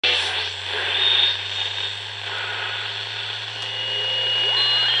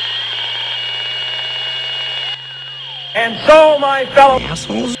And so, my fellow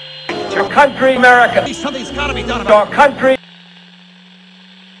assholes, your country, America, something's got to be done about your country.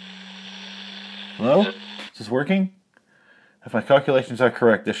 Hello? Is this working? If my calculations are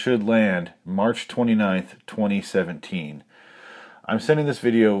correct, this should land March 29th, 2017. I'm sending this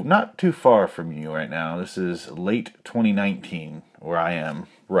video not too far from you right now. This is late 2019, where I am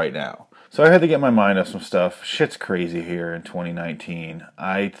right now. So I had to get my mind off some stuff. Shit's crazy here in 2019.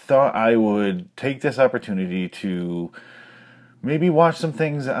 I thought I would take this opportunity to maybe watch some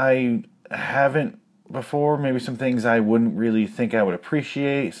things I haven't before, maybe some things I wouldn't really think I would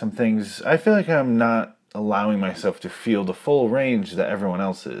appreciate, some things I feel like I'm not allowing myself to feel the full range that everyone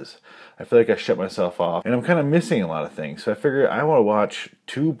else is. I feel like I shut myself off, and I'm kind of missing a lot of things. So I figured I want to watch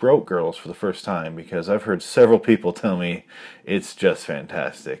Two Broke Girls for the first time, because I've heard several people tell me it's just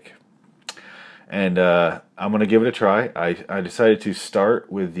fantastic. And I'm going to give it a try. I decided to start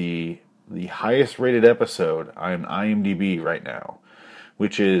with the highest rated episode on IMDb right now,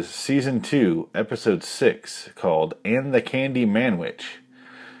 which is Season 2, Episode 6, called And the Candy Manwich,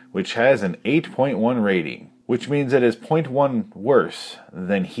 which has an 8.1 rating, which means it is 0.1 worse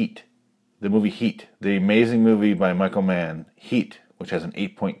than Heat, the movie Heat, the amazing movie by Michael Mann, Heat, which has an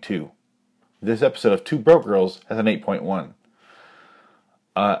 8.2. This episode of Two Broke Girls has an 8.1.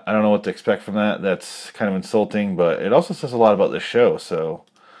 I don't know what to expect from that. That's kind of insulting, but it also says a lot about this show, so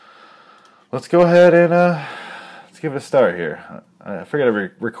let's go ahead and let's give it a start here. I forgot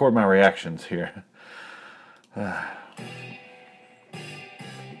to record my reactions here. Look at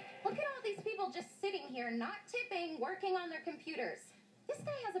all these people just sitting here, not tipping, working on their computers. This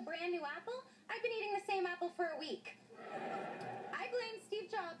guy has a brand new apple. I've been eating the same apple for a week. I blame Steve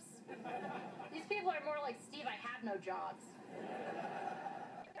Jobs. These people are more like Steve, I have no jobs.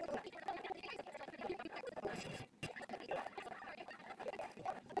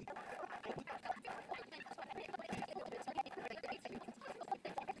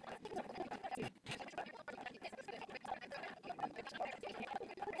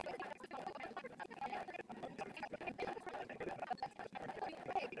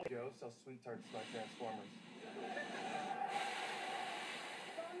 Joe sells sweet tarts like Transformers.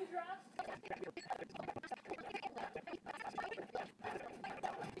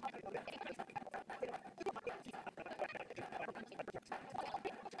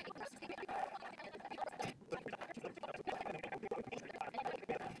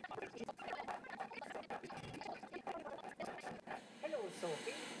 Hello,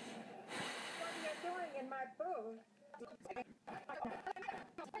 Sophie. What are you doing in my pool?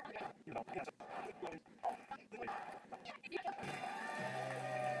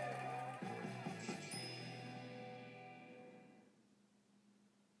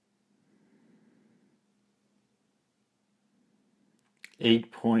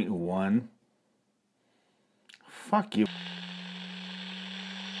 8.1. Fuck you.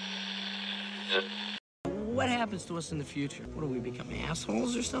 What happens to us in the future? What do we become,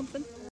 assholes or something?